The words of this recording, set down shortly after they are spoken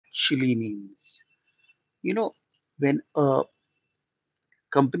actually means. You know, when a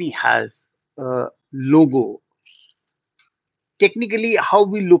company has a logo, technically, how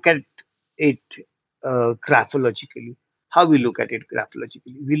we look at it graphologically, we look at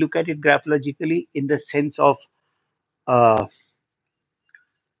it graphologically in the sense of uh,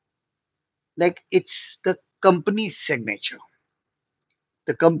 like it's the company's signature.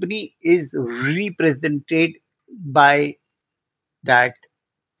 The company is represented by that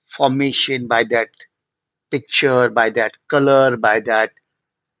formation, by that picture, by that color, by that.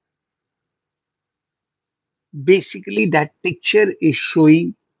 Basically, that picture is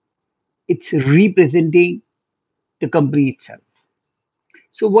showing, it's representing the company itself.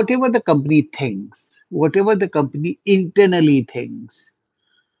 So, whatever the company thinks, whatever the company internally thinks,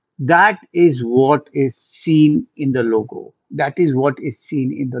 that is what is seen in the logo. That is what is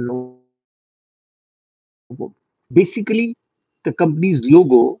seen in the logo. Basically, the company's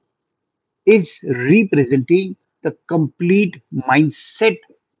logo is representing the complete mindset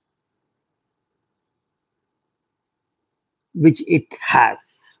which it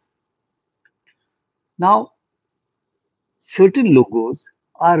has. Now, certain logos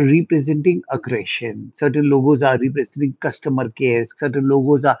are representing aggression, certain logos are representing customer care, certain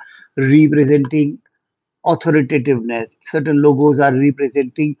logos are representing authoritativeness, certain logos are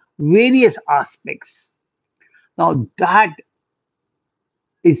representing various aspects. Now, that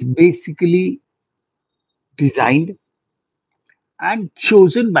is basically designed and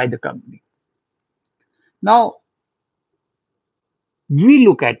chosen by the company. Now, we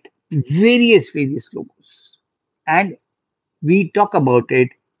look at various logos and we talk about it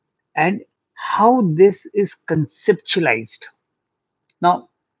and how this is conceptualized. Now,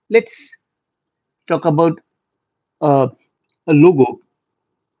 let's talk about uh, a logo,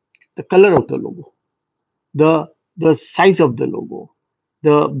 the color of the logo, the size of the logo,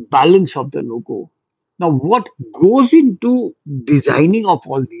 the balance of the logo. Now, what goes into designing of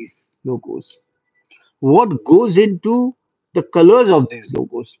all these logos? What goes into the colors of these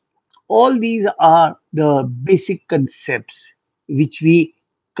logos? All these are the basic concepts which we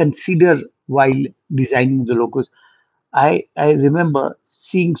consider while designing the logos. I remember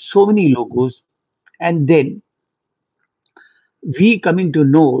seeing so many logos, and then we coming to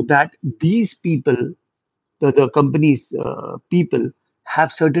know that these people, the company's people,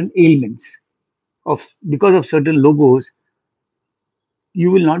 have certain ailments of because of certain logos.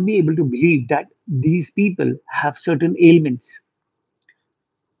 You will not be able to believe that these people have certain ailments.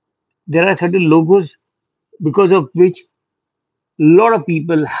 There are certain logos because of which a lot of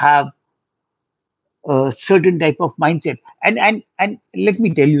people have a certain type of mindset. And let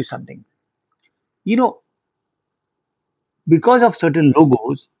me tell you something. You know, because of certain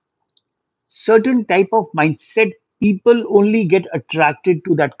logos, certain type of mindset, people only get attracted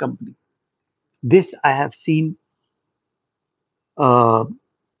to that company. This I have seen uh,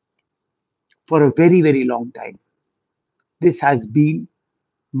 for a very long time. This has been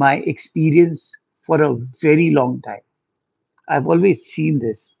my experience for a very long time. I've always seen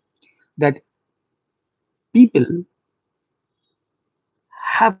this, that people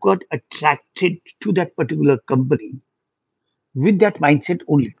have got attracted to that particular company with that mindset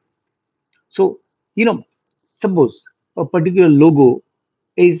only. So, you know, suppose a particular logo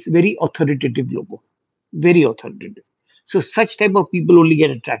is very authoritative logo, very authoritative. So such type of people only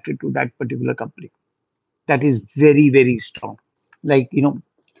get attracted to that particular company. That is very strong. Like,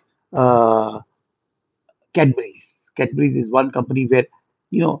 uh, Cadbury's. Cadbury's is one company where,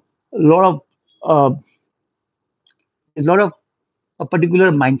 a lot of there's a lot of a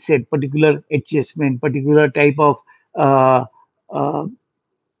particular mindset, particular adjustment, particular type of uh, uh,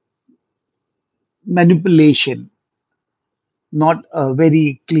 manipulation, not a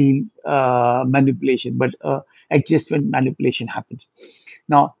very clean manipulation, but adjustment manipulation happens.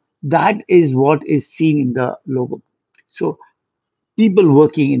 Now, that is what is seen in the logo. So, people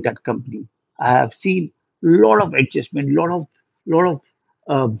working in that company, I have seen lot of adjustment, lot of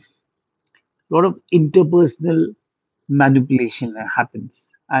uh, lot of interpersonal manipulation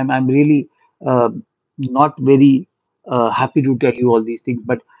happens. I'm really not very happy to tell you all these things,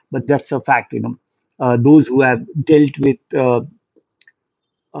 but that's a fact. Those who have dealt with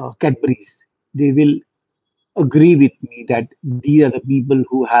Cadbury's, they will agree with me that these are the people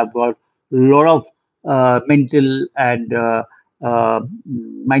who have got a lot of mental and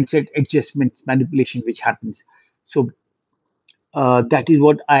mindset adjustments, manipulation, which happens. So that is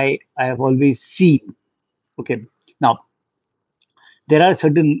what I have always seen. Okay, now there are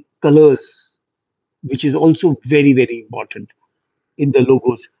certain colors which is also very important in the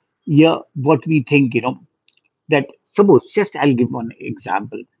logos. Yeah, what we think, that suppose, just I'll give one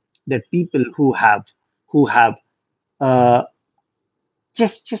example. that people who have uh,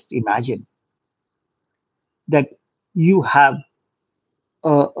 just imagine that you have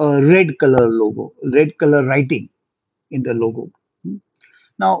a red color logo, red color writing in the logo.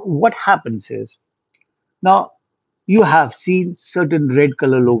 Now, what happens is now you have seen certain red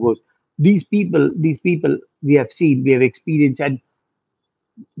color logos. These people we have experienced, and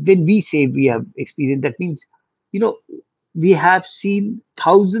when we say we have experienced, that means, you know, we have seen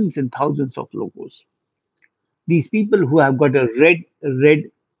thousands and thousands of logos. These people who have got a red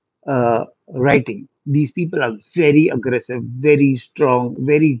writing, these people are very aggressive, very strong,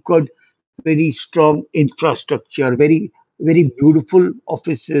 very good, very strong infrastructure, very beautiful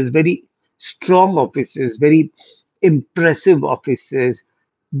offices, very strong offices, very impressive offices.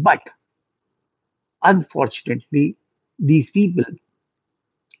 But unfortunately, these people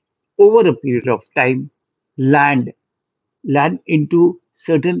over a period of time land land into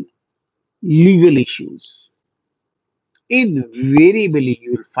certain legal issues. Invariably,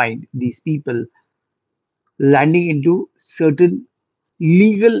 you will find these people landing into certain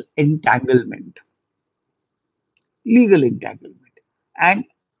legal entanglement, legal entanglement. And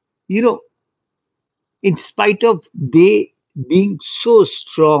you know, in spite of they being so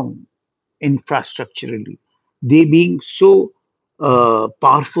strong infrastructurally, they being so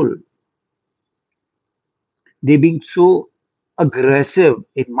powerful, they being so aggressive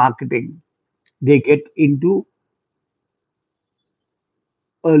in marketing, they get into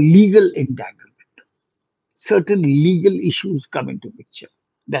a legal entanglement. Certain legal issues come into picture.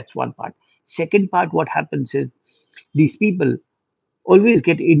 That's one part. Second part, what happens is these people always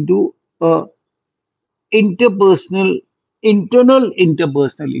get into interpersonal, internal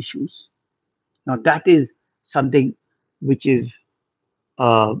interpersonal issues. Now that is something which is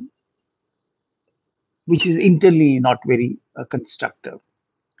uh, which is internally not very constructive.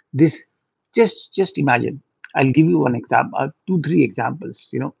 This just imagine. I'll give you one example, two three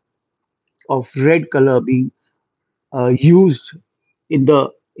examples. Of red color being used in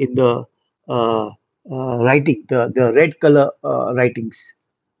the uh, writing, the red color writings.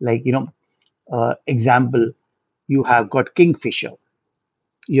 Like example, you have got Kingfisher.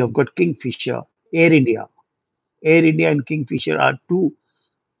 You have got Kingfisher, Air India. Air India and Kingfisher are two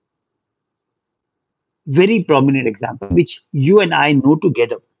very prominent example, which you and I know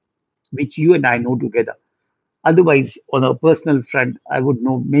together. Which you and I know together. Otherwise, on a personal front, I would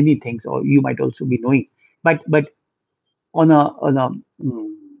know many things, or you might also be knowing. But on a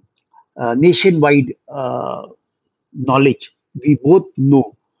nationwide knowledge, we both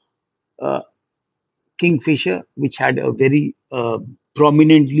know uh, Kingfisher, which had a very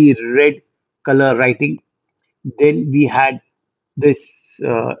prominently red color writing. Then we had this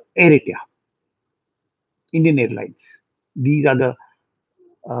Air India, Indian Airlines. These are the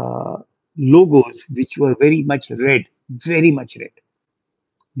uh, logos which were very much red, very much red.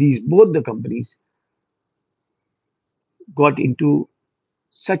 These both the companies got into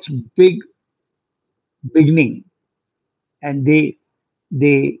such big beginning, and they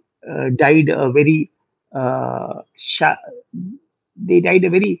died a very they died a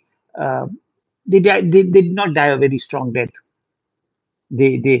very uh, they did not die a very strong death.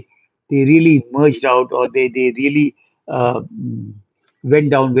 They they they really merged out, or they really went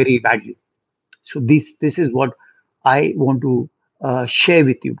down very badly. So this is what I want to share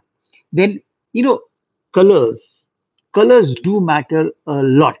with you. Then, you know, colors colors do matter a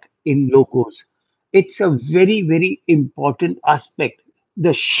lot in logos. It's a very important aspect.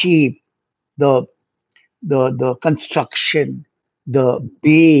 The shape, the the construction, the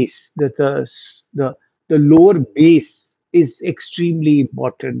base, the lower base is extremely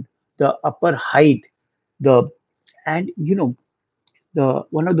important. The upper height, the and the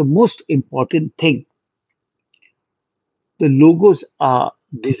one of the most important thing, the logos are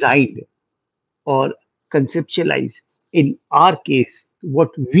designed or conceptualized. In our case, what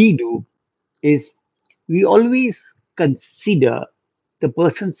we do is we always consider the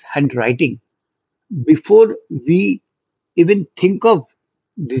person's handwriting before we even think of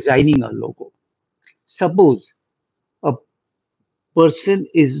designing a logo. Suppose a person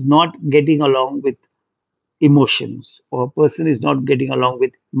is not getting along with emotions, or a person is not getting along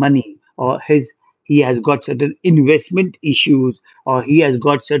with money, or he has got certain investment issues, or he has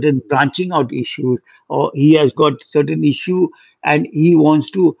got certain branching out issues, or he has got certain issue, and he wants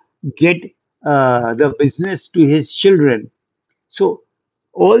to get the business to his children. So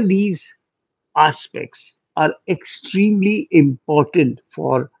all these aspects are extremely important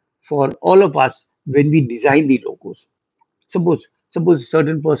for all of us when we design the logos. Suppose a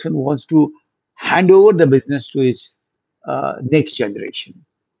certain person wants to hand over the business to his next generation.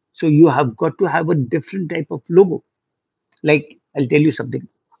 So you have got to have a different type of logo. Like I'll tell you something.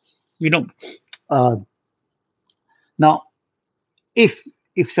 You know, uh, now if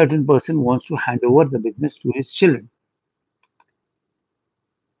certain person wants to hand over the business to his children,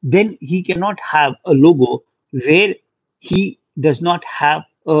 then he cannot have a logo where he does not have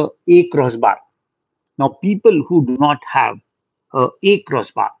a crossbar. Now, people who do not have a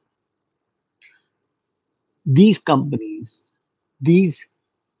crossbar, these companies, these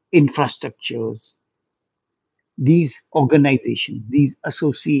infrastructures, these organizations, these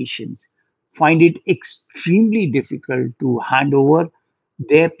associations find it extremely difficult to hand over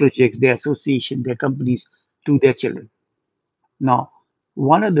their projects, their association, their companies to their children. Now,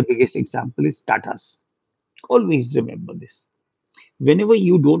 one of the biggest example is Tata's. Always remember this. Whenever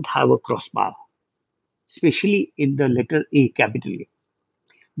you don't have a crossbar, especially in the letter A, capital A,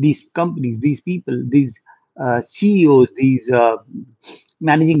 these companies, these people, these CEOs, these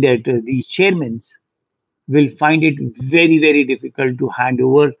managing directors, these chairmen will find it very, very difficult to hand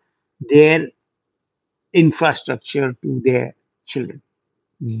over their infrastructure to their children.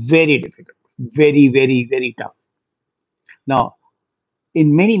 Very difficult. Very, very, very tough. Now,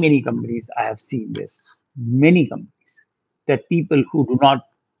 in many, many companies, I have seen this. Many companies that people who do not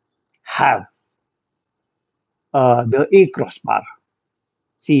have the A crossbar.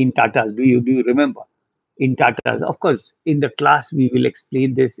 See in Tata's, do you remember? In Tata's, of course, in the class we will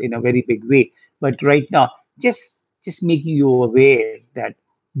explain this in a very big way. But right now, just making you aware that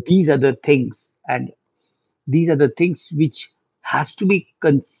these are the things, and these are the things which has to be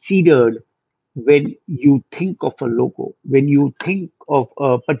considered when you think of a logo. When you think of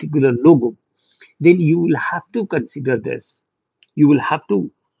a particular logo, then you will have to consider this. You will have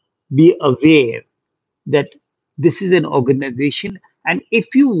to be aware that this is an organization, and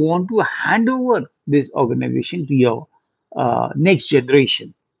if you want to hand over this organization to your next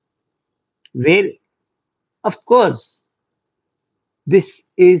generation, where of course this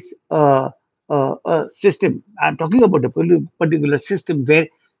is a system. I'm talking about a particular system where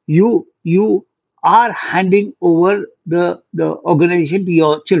you are handing over the organization to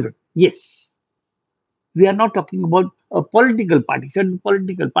your children. Yes, we are not talking about a political party. Certain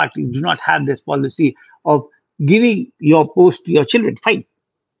political parties do not have this policy of giving your post to your children. Fine,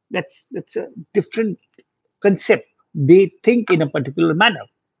 that's a different concept. They think in a particular manner.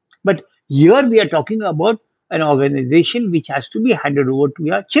 But here we are talking about an organization which has to be handed over to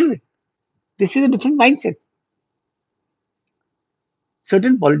your children. This is a different mindset.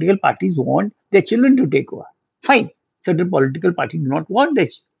 Certain political parties want their children to take over. Fine. Certain political parties do not want their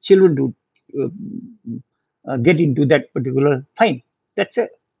children to get into that particular. Fine. That's a.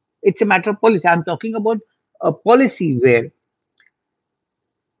 It's a matter of policy. I'm talking about a policy where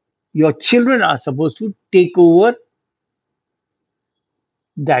your children are supposed to take over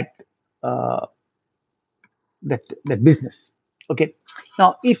that uh, that business. Okay.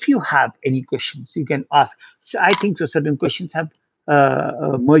 Now, if you have any questions, you can ask. So I think so. Certain questions have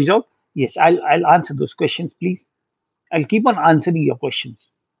merged out. Yes, I'll answer those questions, please. I'll keep on answering your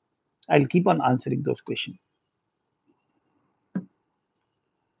questions. I'll keep on answering those questions.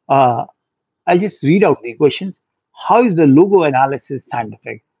 Uh, I'll just read out the questions. How is the logo analysis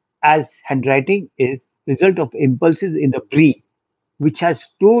scientific? As handwriting is result of impulses in the brain, which has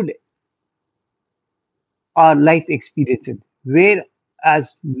stored our life experiences,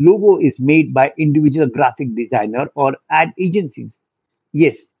 whereas logo is made by individual graphic designer or ad agencies.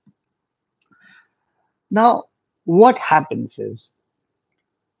 Yes. Now, what happens is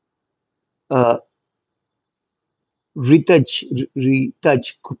uh,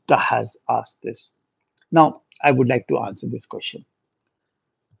 Ritaj Gupta has asked this. Now, I would like to answer this question.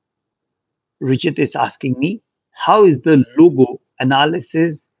 Richard is asking me, how is the logo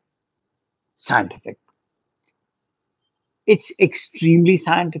analysis scientific? It's extremely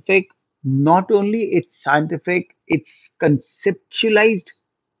scientific. Not only it's scientific, it's conceptualized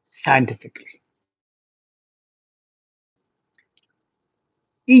scientifically.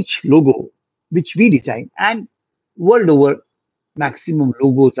 Each logo which we design, and world over maximum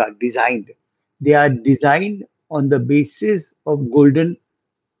logos are designed, they are designed on the basis of golden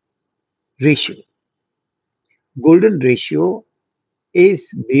ratio. Golden ratio is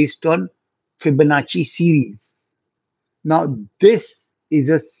based on Fibonacci series. Now, this is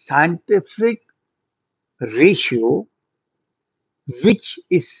a scientific ratio which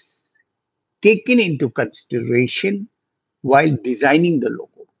is taken into consideration while designing the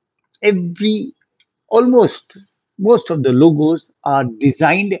logo. Every almost most of the logos are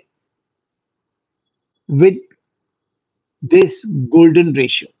designed with this golden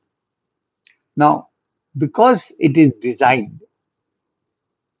ratio. Now, because it is designed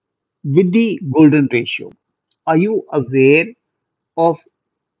with the golden ratio. Are you aware of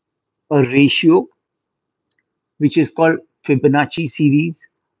a ratio which is called Fibonacci series,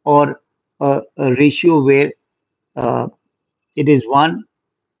 or a ratio where uh, it is 1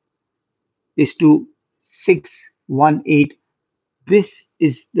 is to 618? This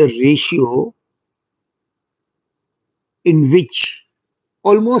is the ratio in which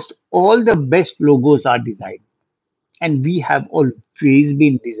almost all the best logos are designed. And we have always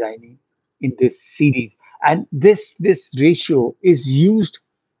been designing in this series. And this ratio is used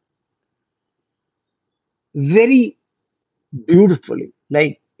very beautifully,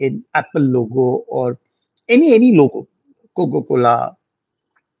 like in Apple logo or any logo, Coca-Cola,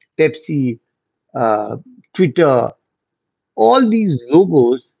 Pepsi, uh, Twitter. All these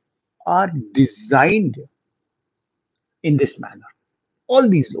logos are designed in this manner. All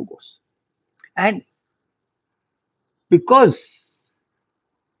these logos, and because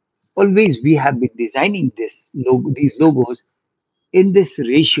always we have been designing these logos in this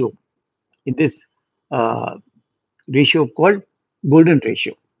ratio, in this uh, ratio called golden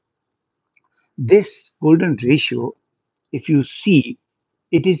ratio. This golden ratio, if you see,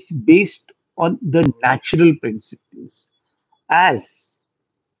 it is based on the natural principles. As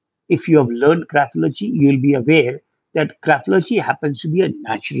if you have learned graphology, you will be aware that graphology happens to be a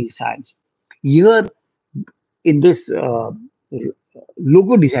natural science. Here in this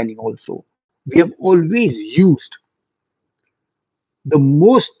logo designing also, we have always used the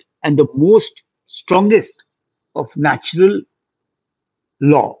most strongest of natural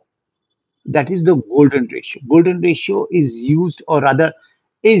law, that is the golden ratio. Golden ratio is used, or rather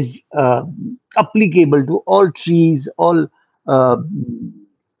is applicable to all trees, uh,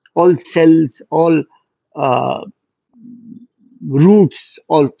 all cells, all uh, roots,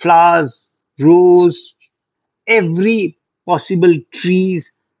 all flowers, rose, every possible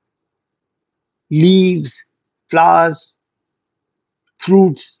trees, leaves, flowers,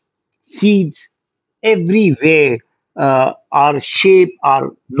 fruits, seeds, everywhere. Our shape,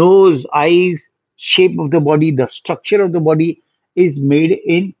 our nose, eyes, shape of the body, the structure of the body is made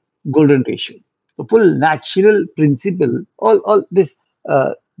in golden ratio. The full natural principle, all this,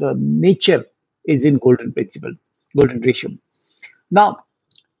 the nature is in golden principle, golden ratio. Now,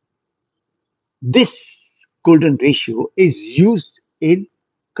 this golden ratio is used in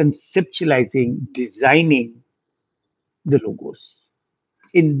conceptualizing, designing the logos.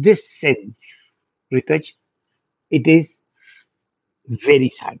 In this sense, Rituj, it is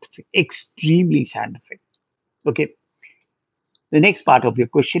very scientific, extremely scientific. Okay. The next part of your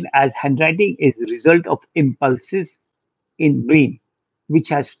question, as handwriting is a result of impulses in brain, which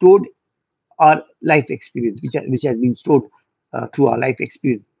has stored our life experience, which has been stored through our life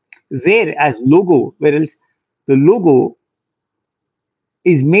experience. Whereas the logo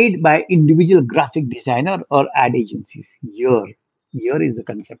is made by individual graphic designer or ad agencies. Here is the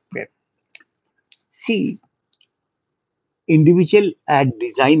concept where, see, individual ad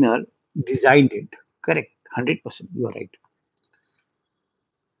designer designed it, correct, 100%, you are right.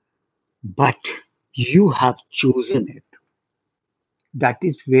 But you have chosen it. That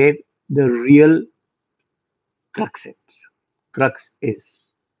is where the real crux is. Crux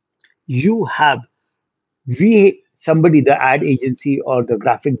is you have we somebody, the ad agency or the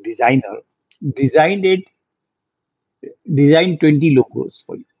graphic designer, designed it, designed 20 logos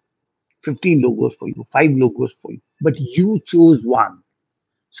for you, 15 logos for you, 5 logos for you, but you chose one.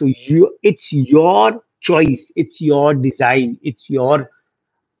 So it's your choice, it's your design, it's your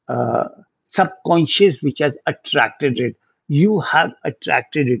uh, subconscious which has attracted it. You have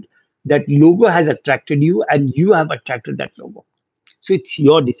attracted it. That logo has attracted you, and you have attracted that logo. So it's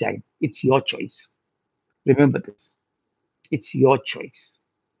your design, it's your choice. Remember this. It's your choice.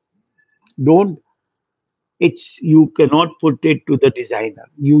 Don't it's You cannot put it to the designer.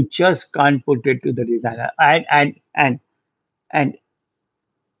 You just can't put it to the designer. And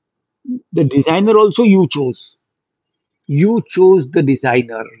the designer also you chose. You chose the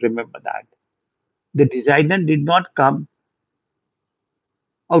designer. Remember that. The designer did not come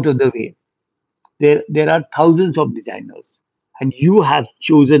out of the way. There are thousands of designers, and you have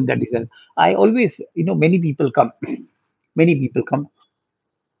chosen that design. I always, many people come, many people come,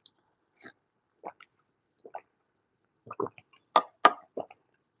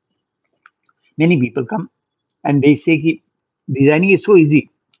 many people come, and they say ki, designing is so easy.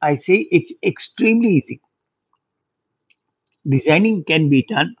 I say it's extremely easy. Designing can be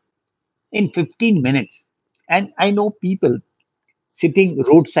done in 15 minutes. And I know people sitting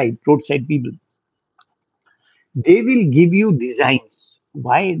roadside people, they will give you designs.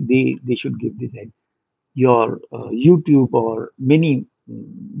 Why they should give design? Your YouTube or many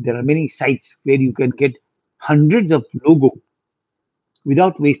There are many sites where you can get hundreds of logo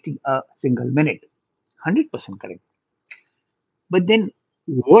without wasting a single minute. 100% correct. But then,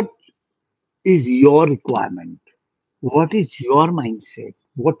 what is your requirement? What is your mindset?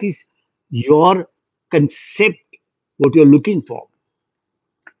 What is your concept? What you're looking for?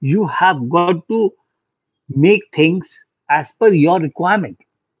 You have got to make things as per your requirement,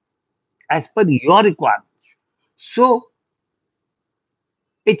 as per your requirements. So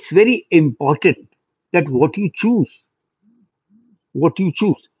it's very important that what you choose.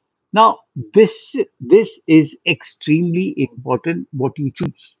 Now, this is extremely important. What you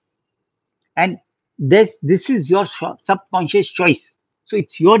choose, and this is your subconscious choice. So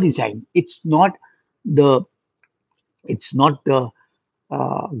it's your design. The it's not the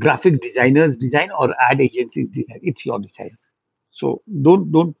graphic designer's design or ad agency's design. It's your design. So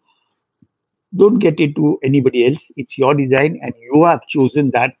don't get it to anybody else. It's your design, and you have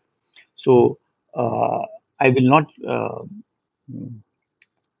chosen that. So uh, I will not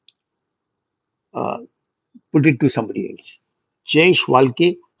uh, put it to somebody else. Jay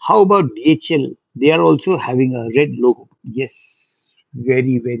Shwalke, how about DHL? They are also having a red logo. Yes,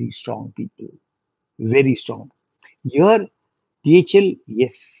 very strong people, very strong. Here, DHL,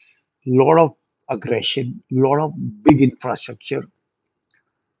 yes, lot of aggression, lot of big infrastructure,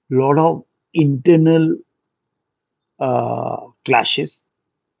 lot of internal clashes.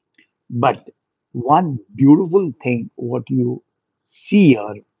 But one beautiful thing, what you see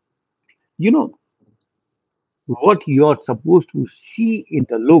here, you know, what you're supposed to see in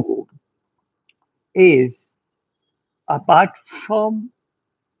the logo is apart from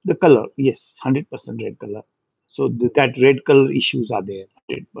the color, yes, 100% red color. So that red color issues are there,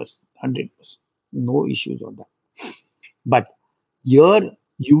 100%, 100%. No issues on that. But here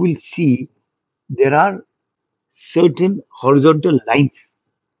you will see there are certain horizontal lines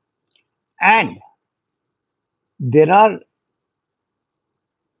and there are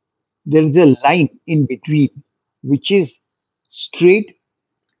there is a line in between which is straight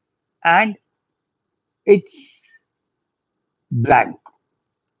and it's blank.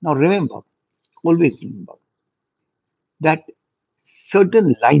 Now remember, always remember that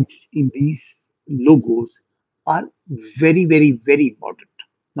certain lines in these logos are very important.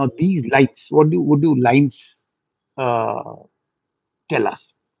 Now these lines, what do lines uh, tell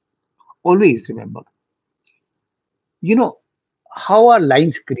us? Always remember, you know how are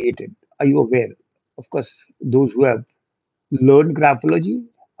lines created? Are you aware? Of course, those who have learned graphology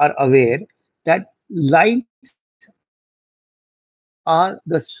are aware that lines are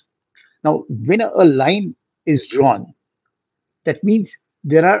the now when a line is drawn, that means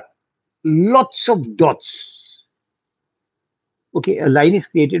there are lots of dots. Okay, a line is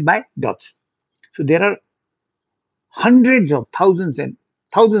created by dots. So there are hundreds of thousands and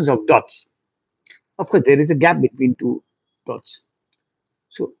thousands of dots. Of course, there is a gap between two dots.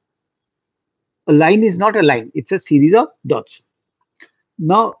 So a line is not a line, it's a series of dots.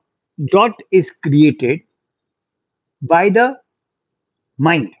 Now, dot is created by the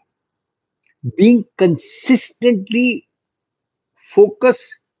mind being consistently focused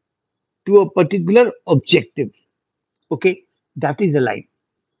to a particular objective. Okay, that is a line.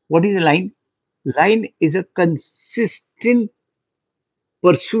 What is a line? Line is a consistent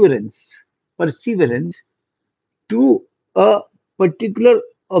perseverance, perseverance to a particular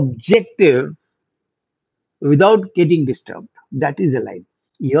objective without getting disturbed. That is a line.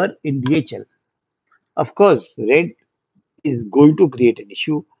 Here in DHL, of course, red is going to create an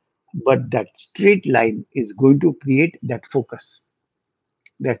issue, but that straight line is going to create that focus.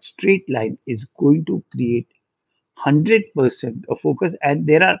 That straight line is going to create 100% of focus. And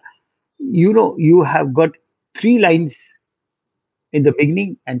there are, you have got three lines in the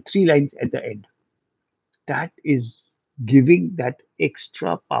beginning and three lines at the end. That is giving that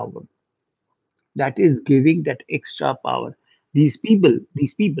extra power. That is giving that extra power. These people,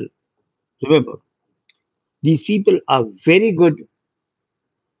 remember, these people are very good,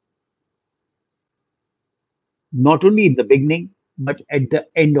 not only in the beginning, but at the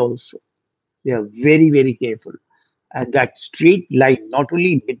end also. They are very careful. And that straight line, not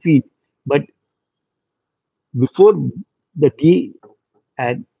only in between, but before the D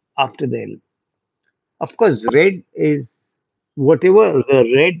and after the L. Of course, red is whatever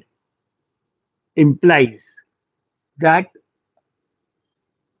the red implies, that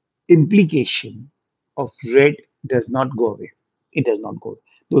implication of red does not go away. It does not go away.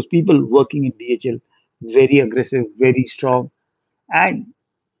 Those people working in DHL, very aggressive, very strong, and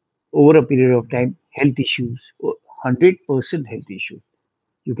over a period of time, health issues, 100% health issues.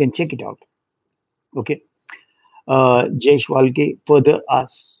 You can check it out. Okay. Jaishwalke further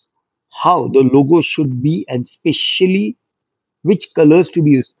asks how the logo should be and especially which colors to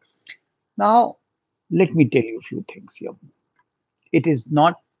be used. Now, let me tell you a few things here. It is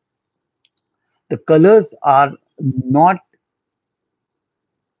not, the colors are not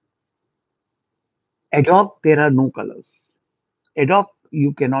ad hoc, there are no colors. Ad hoc,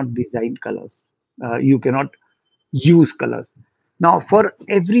 you cannot design colors, you cannot use colors. Now, for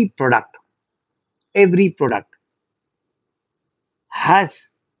every product has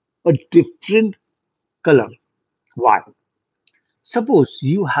a different color. Why? Suppose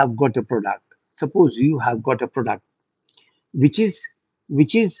you have got a product. Suppose you have got a product which is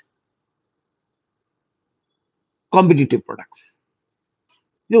which is competitive products.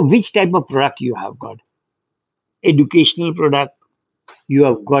 You know which type of product you have got? Educational product. You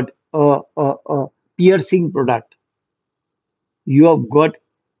have got a piercing product. You have got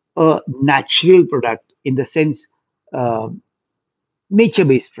a natural product in the sense uh,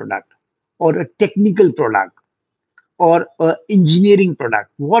 nature-based product, or a technical product, or a engineering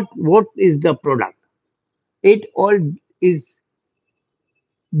product. What is the product? It all is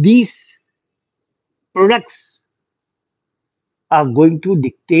these products are going to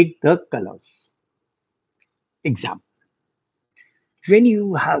dictate the colors. Example, when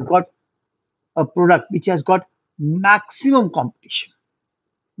you have got a product which has got maximum competition,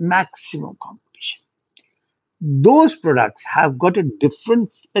 maximum competition, those products have got a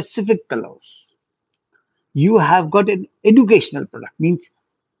different specific colors. You have got an educational product, means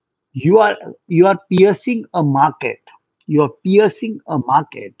you are you are piercing a market. You are piercing a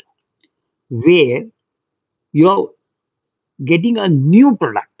market where you're getting a new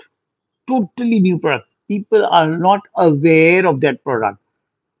product, totally new product. People are not aware of that product.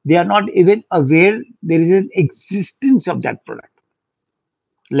 They are not even aware there is an existence of that product,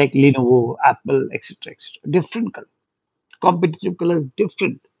 like Lenovo, Apple, etc., etc. Different color, competitive colors,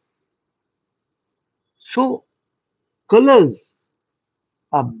 different. So colors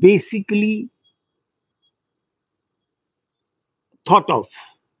are basically thought of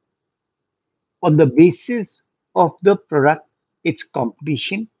on the basis of the product, its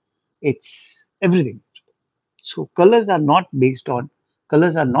competition, its everything. So colors are not based on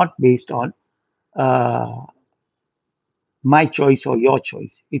uh, my choice or your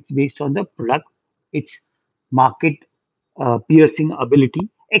choice. It's based on the product, its market piercing ability,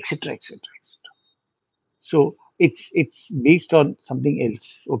 etc., etc., etc. So it's based on something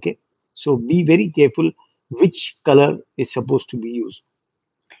else. Okay, so be very careful which color is supposed to be used.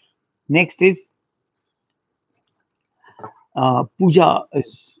 Next is Pooja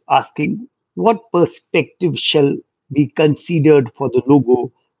is asking what perspective shall be considered for the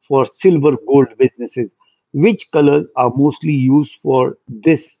logo for silver gold businesses? Which colors are mostly used for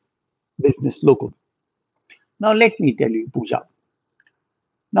this business logo? Now, let me tell you, Pooja.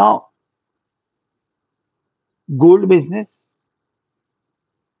 Now, gold business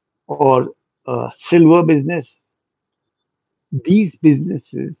or silver business, these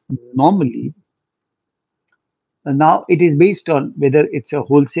businesses normally, now it is based on whether it's a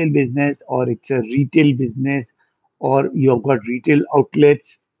wholesale business or it's a retail business or you've got retail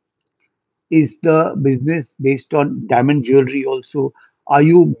outlets. Is the business based on diamond jewelry also? Are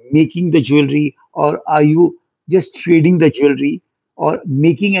you making the jewelry or are you just trading the jewelry or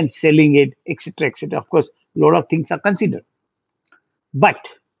making and selling it, etc., etc.? Of course, a lot of things are considered. But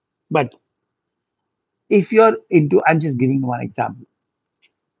but if you're into, I'm just giving one example.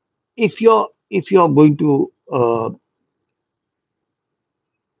 If you're going to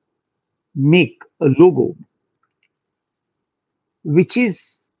make a logo which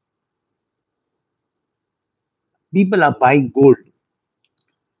is people are buying gold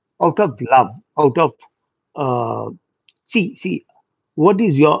out of love, out of uh, see what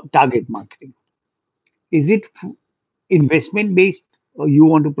is your target marketing? Is it investment based, or you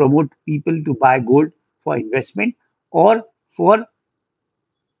want to promote people to buy gold for investment or for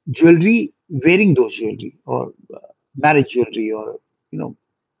jewelry, wearing those jewelry or marriage jewelry, or you know,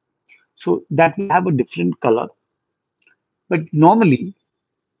 so that will have a different color. But normally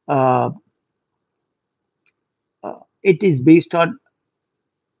uh, it is based on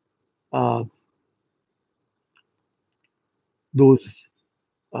uh, those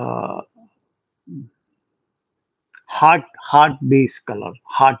uh, heart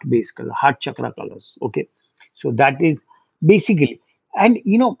chakra colors. Okay, so that is basically, and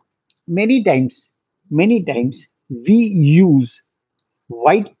you know, many times, many times we use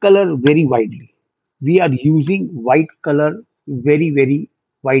white color very widely. We are using white color very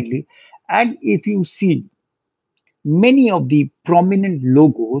widely, and if you see, many of the prominent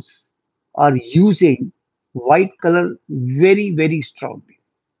logos are using. white color very strongly.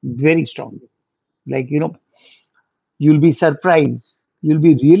 Like, you'll be surprised, you'll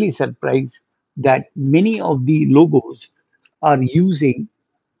be really surprised that many of the logos are using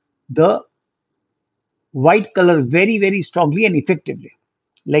the white color very strongly and effectively.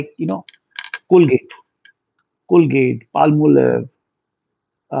 Like, Colgate, Palmolive,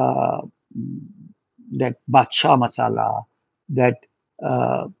 uh, that Baksha masala, that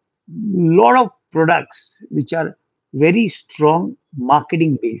lot of products which are very strong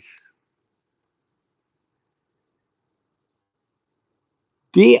marketing base,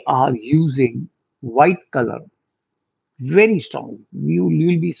 they are using white color very strongly.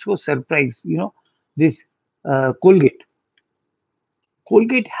 You'll be so surprised. This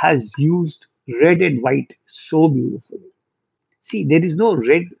Colgate has used red and white so beautifully. See, there is no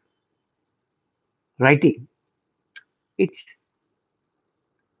red writing. It's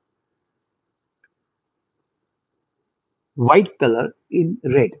white color in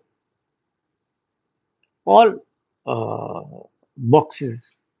red. All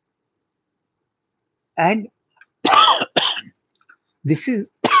boxes, and this is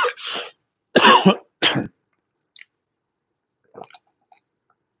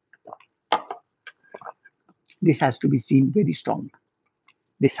this has to be seen very strongly.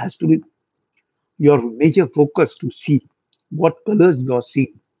 This has to be your major focus to see what colors you are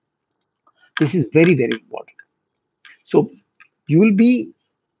seeing. This is very important. So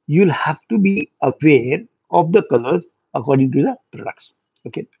you'll have to be aware of the colors according to the products.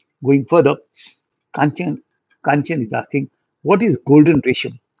 Okay. Going further, Kanchan Kanchan is asking, what is golden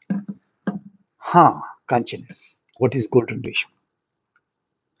ratio? Kanchan, what is golden ratio?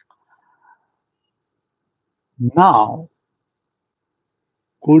 Now,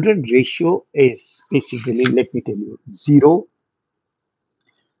 golden ratio is basically, let me tell you, zero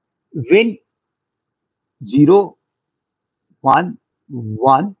when zero, one,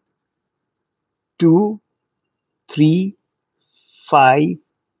 one, two, three, five.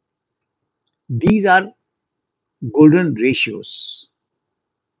 These are golden ratios.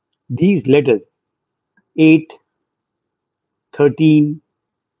 These letters, 8, 13.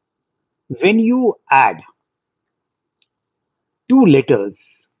 When you add two letters,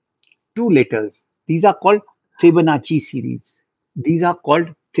 these are called Fibonacci series. These are called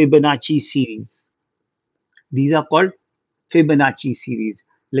Fibonacci series. These are called Fibonacci series.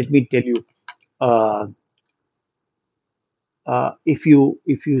 Let me tell you, uh, if you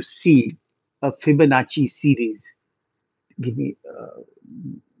see a Fibonacci series, give me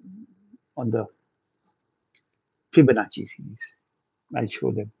on the Fibonacci series. I'll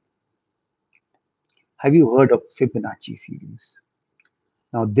show them. Have you heard of Fibonacci series?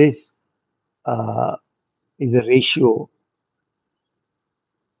 Now this uh, is a ratio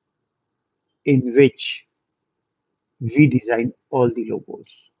in which we design all the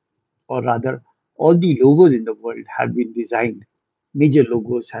logos, or rather, all the logos in the world have been designed. Major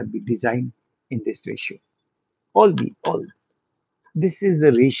logos have been designed in this ratio. All. This is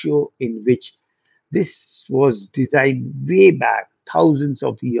the ratio in which this was designed way back, thousands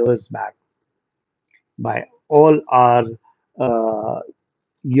of years back, by all our uh,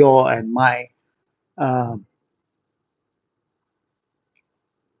 your and my uh,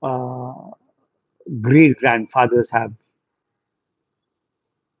 uh, great grandfathers have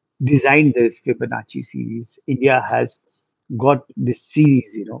designed this Fibonacci series. India has got this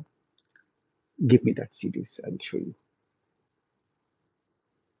series. Give me that series. I'll show you.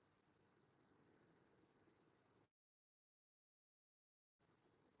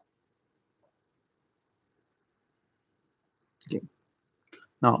 Okay.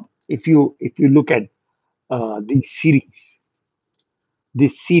 Now, if you look at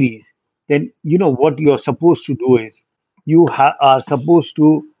this series, then what you are supposed to do is are supposed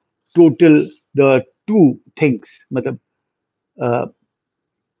to total the two things. Matlab, uh,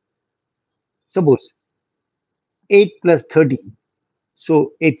 suppose 8 plus 13,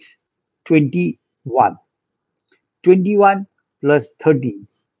 so it's 21. 21 plus 13,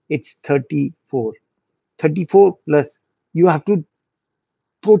 it's 34. 34 plus, you have to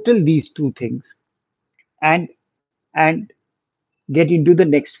total these two things and and get into the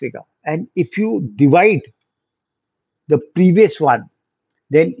next figure. And if you divide the previous one,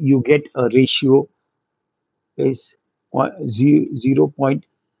 then you get a ratio is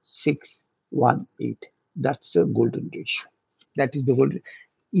 0.618. That's the golden ratio. That is the golden.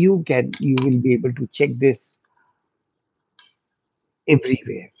 You will be able to check this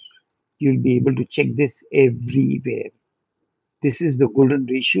everywhere. You'll be able to check this everywhere. This is the golden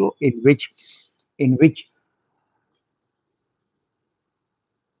ratio in which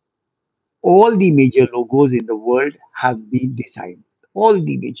all the major logos in the world have been designed. All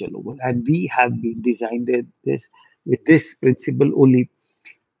the major logos, and we have been designed this with this principle only.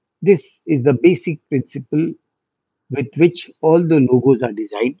 This is the basic principle with which all the logos are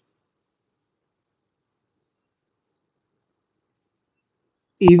designed.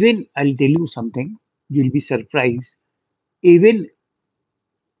 Even I'll tell you something, you'll be surprised. Even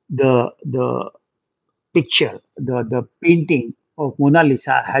the picture, the painting of Mona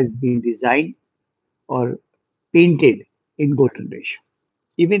Lisa has been designed or painted in golden ratio.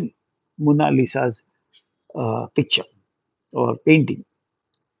 Even Mona Lisa's picture or painting,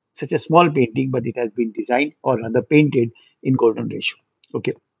 such a small painting, but it has been designed or rather painted in golden ratio.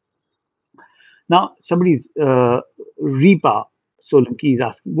 Okay. Now, somebody's Ripa Solanki is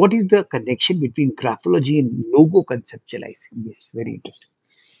asking, what is the connection between graphology and logo conceptualizing? Yes, very interesting.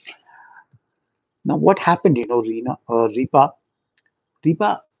 Now, what happened, Ripa,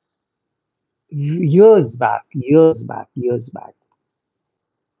 years back,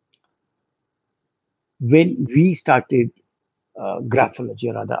 when we started graphology,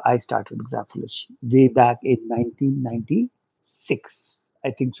 or rather, I started graphology way back in 1996.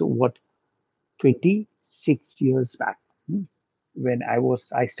 I think so. What, 26 years back, when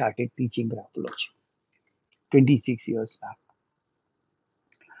I started teaching graphology. 26 years back.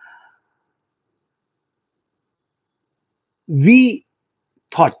 We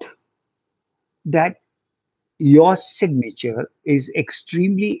thought that your signature is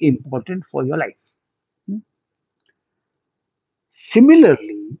extremely important for your life. Hmm.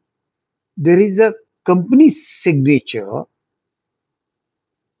 Similarly, there is a company signature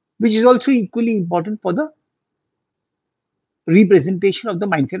which is also equally important for the representation of the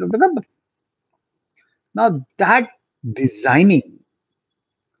mindset of the company. Now, that designing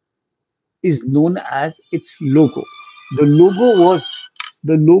is known as its logo. The logo was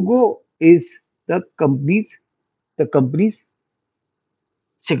the logo is the company's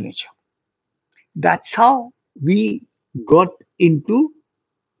signature. That's how we got into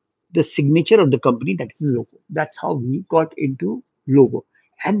the signature of the company, that is the logo. That's how we got into logo.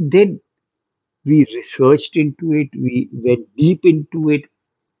 And then we researched into it, we went deep into it,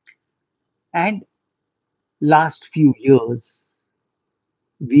 and last few years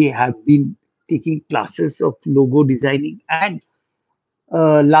we have been taking classes of logo designing, and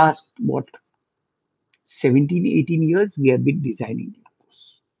last what, 17, 18 years we have been designing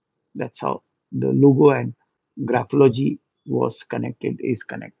logos. That's how the logo and graphology was connected, is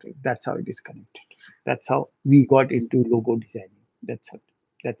connected. That's how it is connected. That's how we got into logo designing. That's it.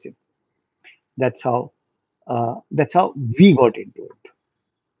 That's how we got into it.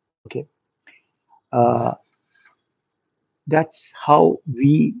 Okay. Uh, that's how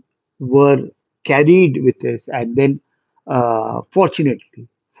we were carried with this, and then fortunately,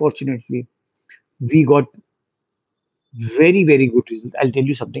 we got very good results. I'll tell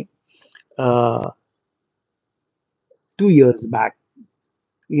you something. Uh, 2 years back,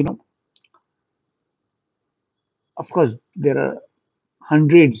 you know, of course, there are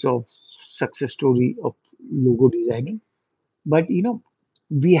hundreds of success story of logo designing, but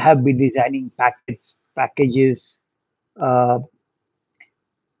we have been designing packages. uh,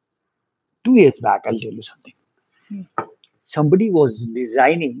 2 years back, I'll tell you something. Somebody was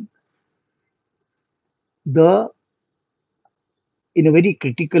designing the in a very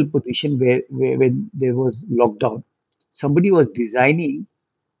critical position where when there was lockdown, somebody was designing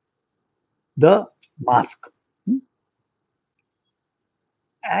the mask. Hmm.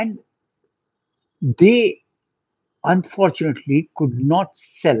 And they unfortunately could not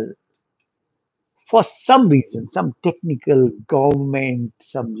sell for some reason, some technical, government,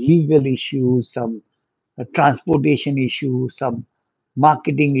 some legal issues, some transportation issues, some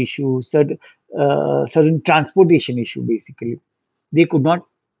marketing issues, certain transportation issue. Basically, they could not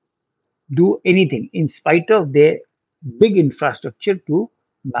do anything in spite of their big infrastructure to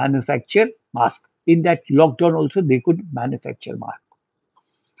manufacture masks. In that lockdown, also they could manufacture masks.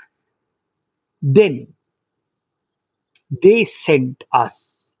 Then they sent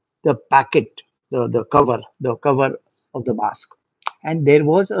us the packet, the cover of the mask, and there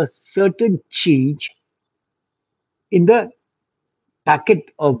was a certain change in the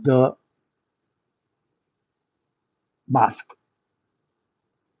packet of the mask.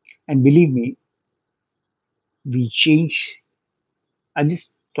 And believe me, we changed. I'm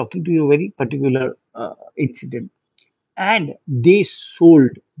just talking to you a very particular incident. And they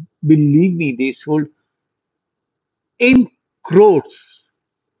sold, believe me, they sold in crores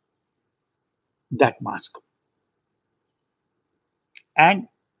that mask. And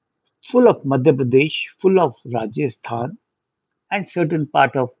full of Madhya Pradesh, full of Rajasthan, and certain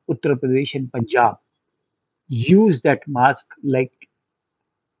part of Uttar Pradesh and Punjab use that mask like,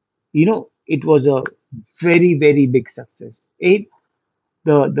 it was a very, very big success.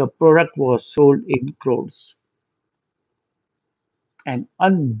 The product was sold in crores, an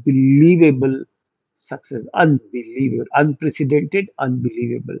unbelievable success, unbelievable, unprecedented,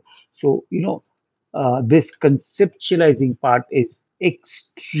 unbelievable. So, this conceptualizing part is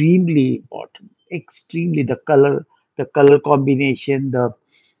extremely important. Extremely, the color combination, the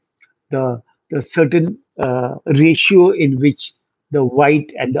the certain ratio in which the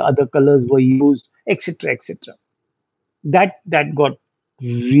white and the other colors were used, etc., etc. That got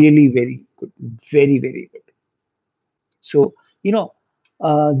really very good, very, very good. So, you know,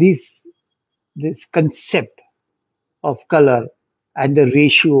 this concept of color and the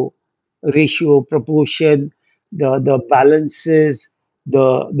ratio, proportion, the balances,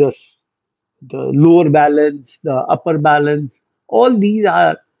 the the the lower balance, the upper balance, all these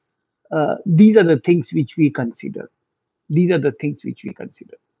are the things which we consider. These are the things which we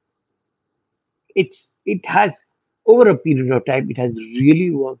consider. It has, over a period of time, it has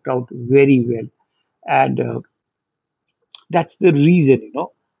really worked out very well, and that's the reason,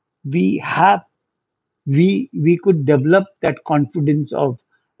 we have we could develop that confidence of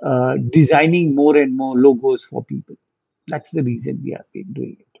designing more and more logos for people. That's the reason we have been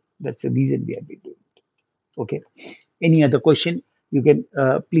doing it. That's the reason we have been doing it. Okay. Any other question? You can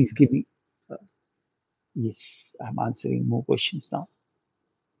please give me. Uh, yes, I'm answering more questions now.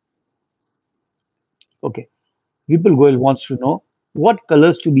 Okay. Vipul Goyal wants to know what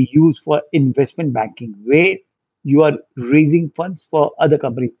colors to be used for investment banking, where you are raising funds for other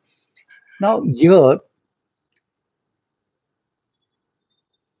companies. Now, here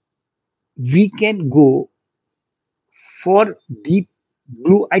we can go for deep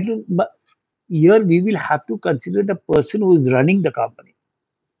blue. I don't, but here we will have to consider the person who is running the company.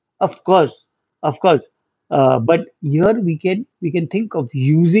 Of course, of course. But here we can think of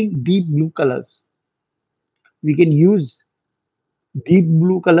using deep blue colors. We can use deep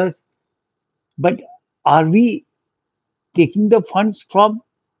blue colors, but are we taking the funds from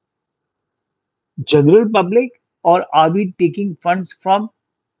general public, or are we taking funds from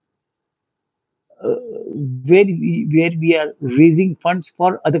where we are raising funds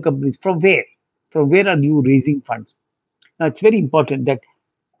for other companies? From where? From where are you raising funds? Now it's very important that,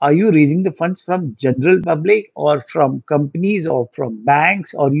 are you raising the funds from general public or from companies or from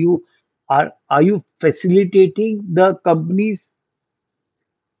banks, or are you facilitating the companies?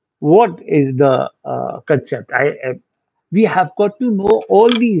 What is the concept? We have got to know all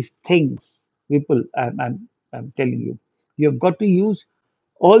these things, people. I'm telling you, you have got to use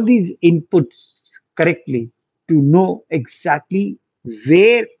all these inputs correctly to know exactly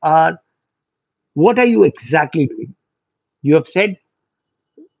where are what are you exactly doing. You have said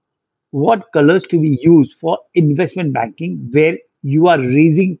what colors to be used for investment banking, where you are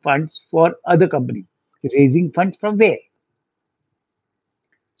raising funds for other companies. Raising funds from where?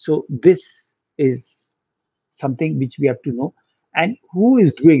 So this is something which we have to know, and who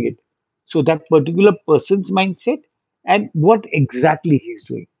is doing it. So that particular person's mindset and what exactly he's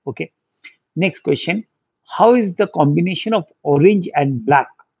doing. Okay. Next question. How is the combination of orange and black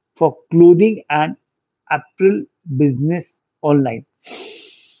for clothing and apparel business online?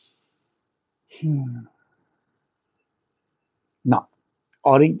 Hmm. Now,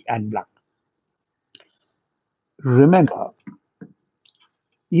 orange and black. Remember,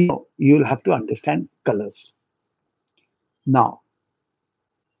 you'll have to understand colors. Now,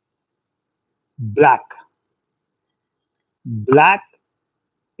 black. Black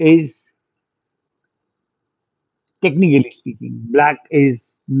is, technically speaking, black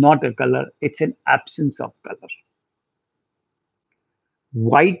is not a color, it's an absence of color.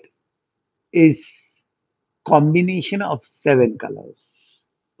 White is combination of seven colors.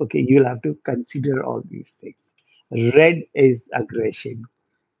 Okay, you'll have to consider all these things. Red is aggression.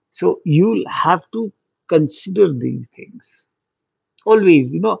 So you'll have to consider these things.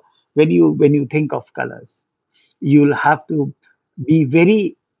 Always, when you think of colors, you'll have to be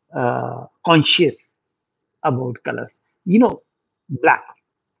very conscious about colors. Black.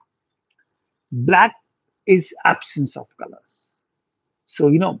 Black is absence of colors. So,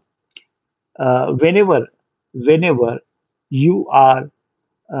 whenever you are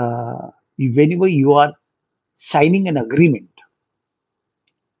whenever you are signing an agreement,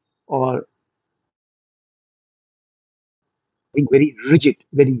 or being very rigid,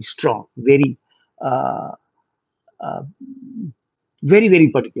 very strong, uh, uh, very, very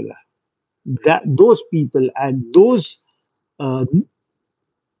particular, that those people and those uh,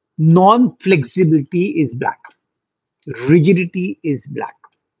 non-flexibility is black. rigidity is black.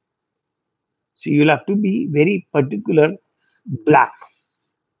 So you'll have to be very particular, black.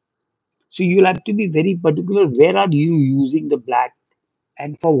 So you'll have to be very particular where are you using the black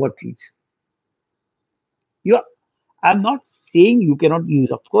and for what reason. You are, I'm not saying you cannot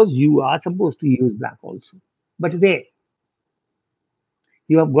use, of course, you are supposed to use black also. But where?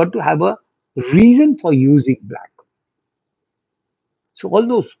 You have got to have a reason for using black. So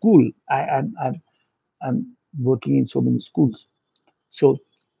although school, I'm working in so many schools. So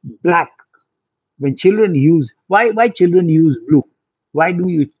black, when children use, why children use blue? Why do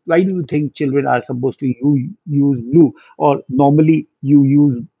you think children are supposed to use blue, or normally you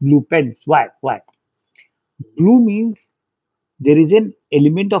use blue pens? Why? Blue means there is an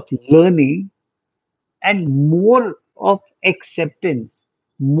element of learning and more of acceptance,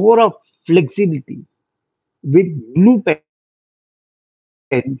 more of flexibility. With blue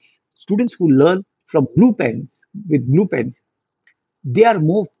pens, students who learn from blue pens, they are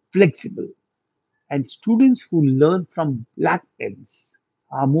more flexible. And students who learn from black pens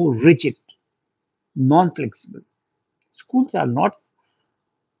are more rigid, non flexible. Schools are not,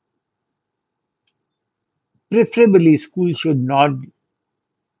 preferably, schools should not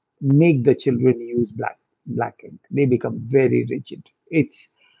make the children use black ink. They become very rigid.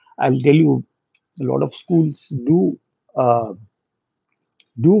 I'll tell you, a lot of schools uh,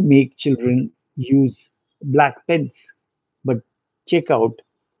 do make children use black pens, but check out,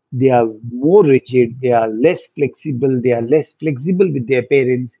 they are more rigid, they are less flexible, they are less flexible with their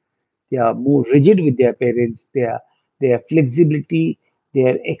parents, they are more rigid with their parents, their flexibility,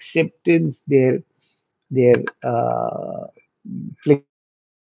 their acceptance, their flexibility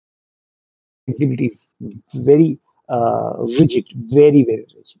is very rigid, very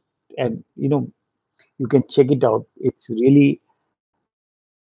rigid. And you can check it out. It's really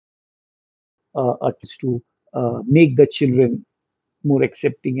a task to make the children more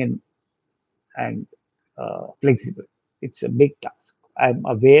accepting and flexible. It's a big task. I'm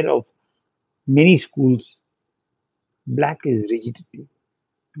aware of many schools. Black is rigidity.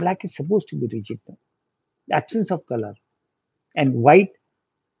 Black is supposed to be rigid. Now. Absence of color, and white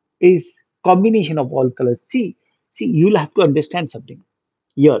is combination of all colors. See, you'll have to understand something.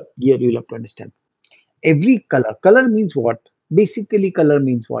 Here you'll have to understand. Every color means what? Basically, color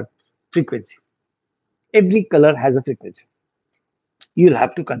means what? Frequency. Every color has a frequency. You'll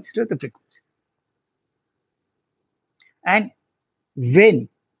have to consider the frequency. And when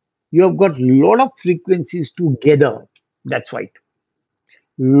you have got lot of frequencies together, that's white.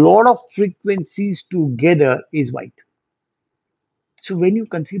 Lot of frequencies together is white. So when you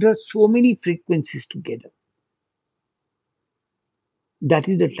consider so many frequencies together, that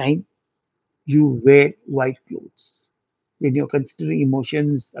is the time you wear white clothes. When you're considering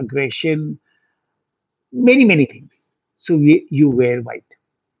emotions, aggression, many things. So you wear white.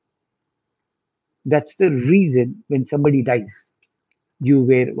 That's the reason when somebody dies, you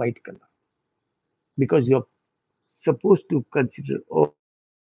wear white color, because you're supposed to consider all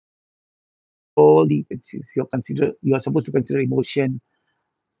the frequencies. You're supposed to consider emotion,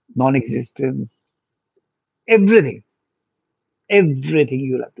 non-existence, everything, everything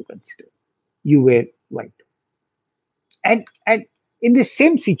you'll have to consider. You wear white, and in the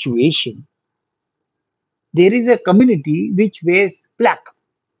same situation, there is a community which wears black.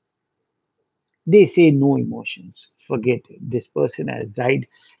 They say no emotions. Forget it. This person has died.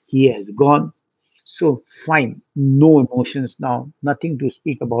 He has gone. So fine. No emotions now. Nothing to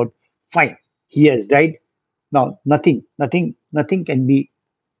speak about. Fine. He has died. Now nothing can be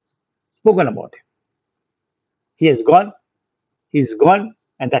spoken about him. He has gone. He's gone,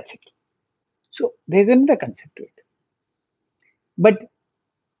 and that's it. So there's another concept to it. But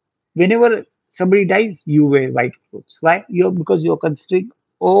whenever somebody dies, you wear white clothes. Why? You're Because you're considering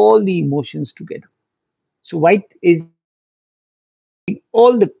all the emotions together. So white is considering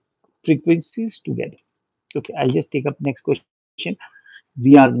all the frequencies together. Okay, I'll just take up next question.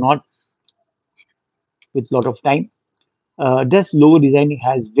 We are not with lot of time. Does logo designing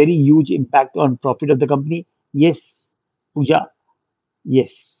has very huge impact on profit of the company? Yes, Pooja.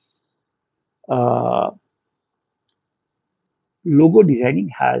 Yes. Uh, Logo designing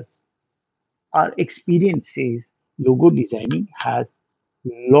has, our experience says, logo designing has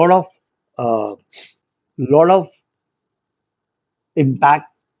lot of uh, lot of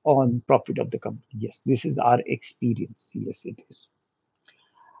impact on profit of the company. Yes, this is our experience. Yes, it is.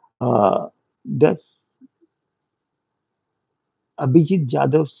 Does Abhijit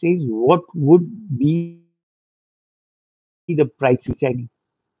Jadhav says, what would be the price of designing?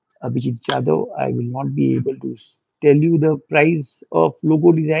 Abhijit Jadhav, I will not be able to tell you the price of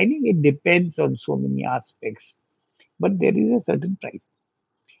logo designing. It depends on so many aspects. but there is a certain price.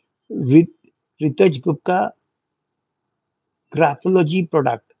 Rit- Ritesh Gupta Graphology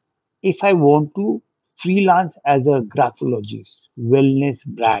product. If I want to freelance as a graphologist, wellness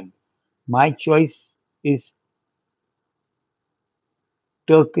brand, my choice is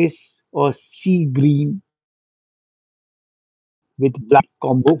turquoise or sea green with black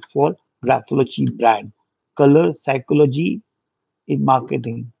combo for Graphology brand. Color psychology in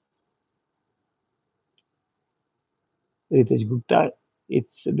marketing. Ritesh Gupta,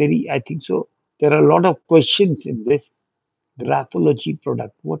 it's very, I think so. There are a lot of questions in this graphology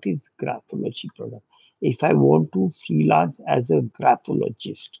product. What is graphology product? If I want to freelance as a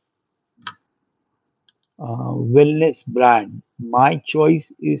graphologist, wellness brand, my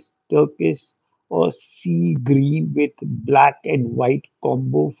choice is turquoise or sea green with black and white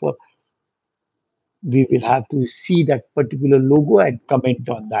combo for we will have to see that particular logo and comment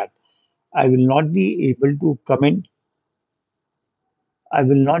on that. I will not be able to comment. I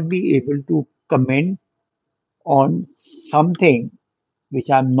will not be able to comment on something which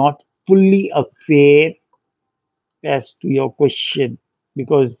I'm not fully aware as to your question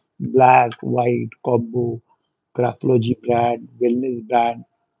because black, white, combo, graphology brand, wellness brand,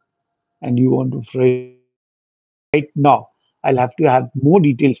 and you want to right now, I'll have to have more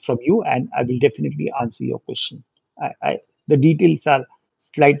details from you and I will definitely answer your question. The details are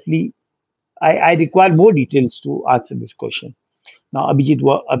slightly, I require more details to answer this question. Now,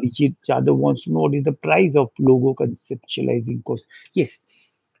 Abhijit Jadhav wants to know what is the price of logo conceptualizing course. Yes,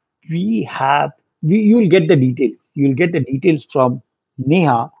 we have, you'll get the details. You'll get the details from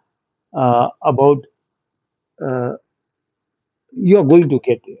Neha about uh, you're going to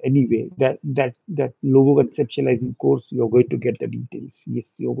get anyway that logo conceptualizing course. You're going to get the details.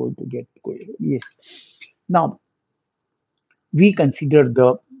 Yes, you're going to get yes. Now we consider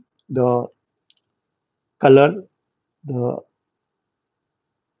the color, the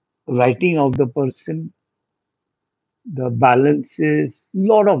writing of the person, the balances,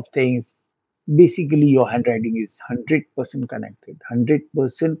 lot of things. Basically, your handwriting is 100% connected,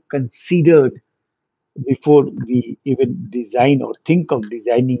 100% considered before we even design or think of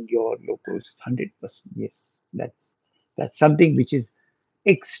designing your logos. 100%. Yes, that's something which is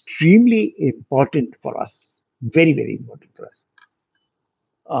extremely important for us. Very, very important for us.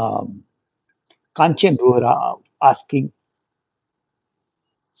 Um, Kanchan Rohra asking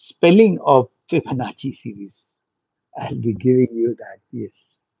spelling of Fibonacci series. I'll be giving you that.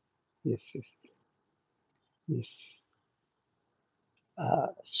 Yes, yes, yes, yes.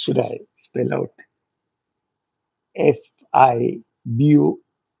 Should I spell out Fibonacci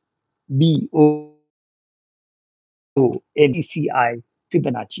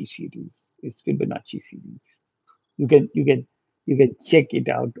Fibonacci series? It's Fibonacci series. You can you can you can check it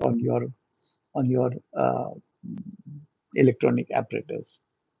out on your electronic apparatus.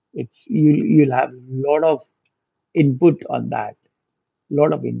 It's you'll have a lot of input on that,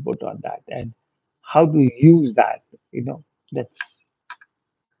 lot of input on that, and how to use that. You know, that's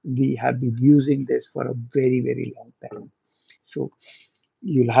we have been using this for a very very long time. So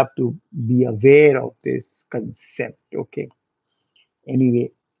you'll have to be aware of this concept. Okay.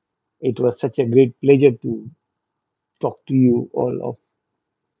 Anyway, it was such a great pleasure to talk to you all of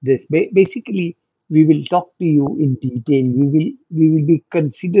this. Basically, we will talk to you in detail. We will be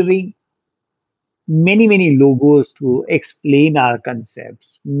considering many logos to explain our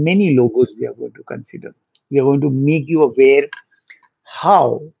concepts. Many logos we are going to consider. We are going to make you aware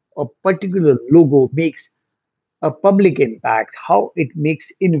how a particular logo makes a public impact, how it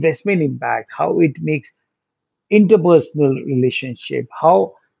makes investment impact, how it makes interpersonal relationship,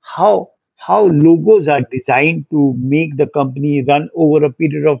 how logos are designed to make the company run over a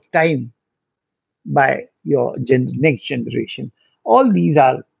period of time by your next generation. All these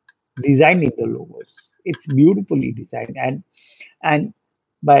are designed in the logos. It's beautifully designed, and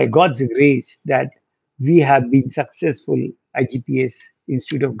by God's grace that we have been successful. IGPS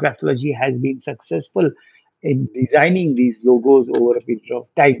Institute of Graphology has been successful in designing these logos over a period of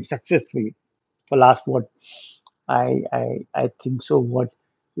time successfully for last what I think so what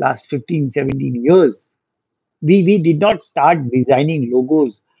last 15-17 years we did not start designing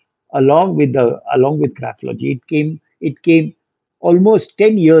logos along with graphology. It came almost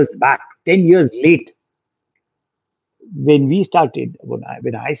 10 years back, 10 years late when we started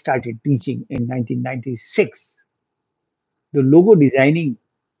when I started teaching in 1996. The logo designing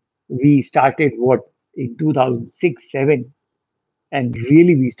we started what in 2006 7, and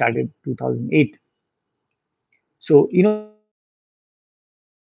really we started 2008. So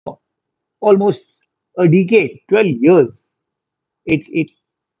almost a decade, 12 years. It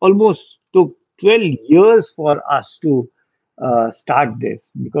almost took 12 years for us to start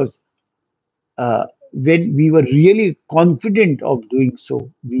this, because when we were really confident of doing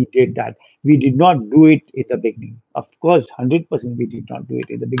so, we did that. We did not do it in the beginning. Of course, 100% we did not do it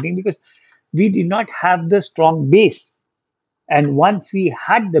in the beginning because we did not have the strong base. And once we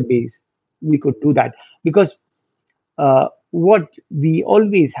had the base, we could do that. Because what we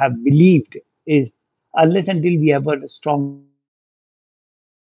always have believed is, unless until we have a strong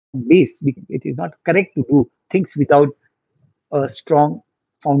base, it is not correct to do things without a strong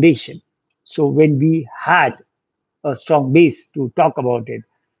foundation. So when we had a strong base to talk about it,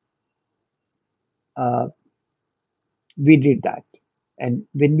 uh, we did that. And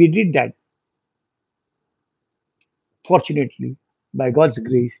when we did that, fortunately, by God's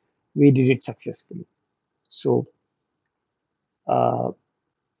grace, we did it successfully. So uh,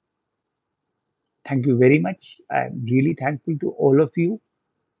 thank you very much. I'm really thankful to all of you.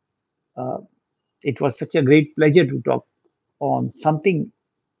 Uh, it was such a great pleasure to talk on something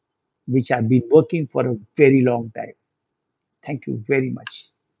which I've been working for a very long time. Thank you very much.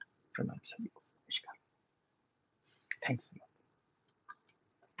 Pranam Sadhguru. Namaskar. Thanks a lot.